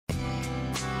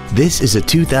This is a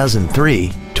 2003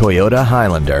 Toyota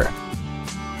Highlander.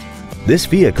 This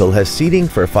vehicle has seating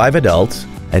for 5 adults,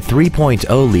 a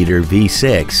 3.0-liter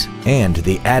V6, and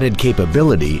the added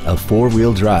capability of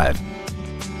 4-wheel drive.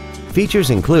 Features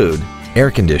include air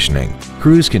conditioning,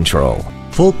 cruise control,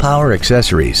 full power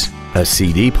accessories, a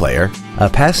CD player, a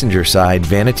passenger side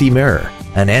vanity mirror,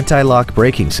 an anti-lock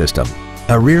braking system,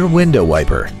 a rear window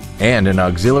wiper, and an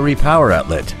auxiliary power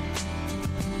outlet.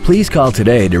 Please call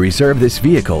today to reserve this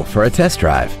vehicle for a test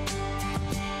drive.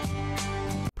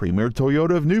 Premier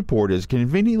Toyota of Newport is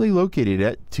conveniently located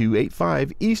at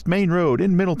 285 East Main Road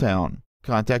in Middletown.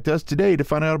 Contact us today to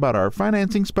find out about our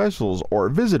financing specials or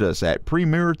visit us at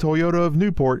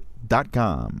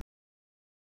premiertoyotaofnewport.com.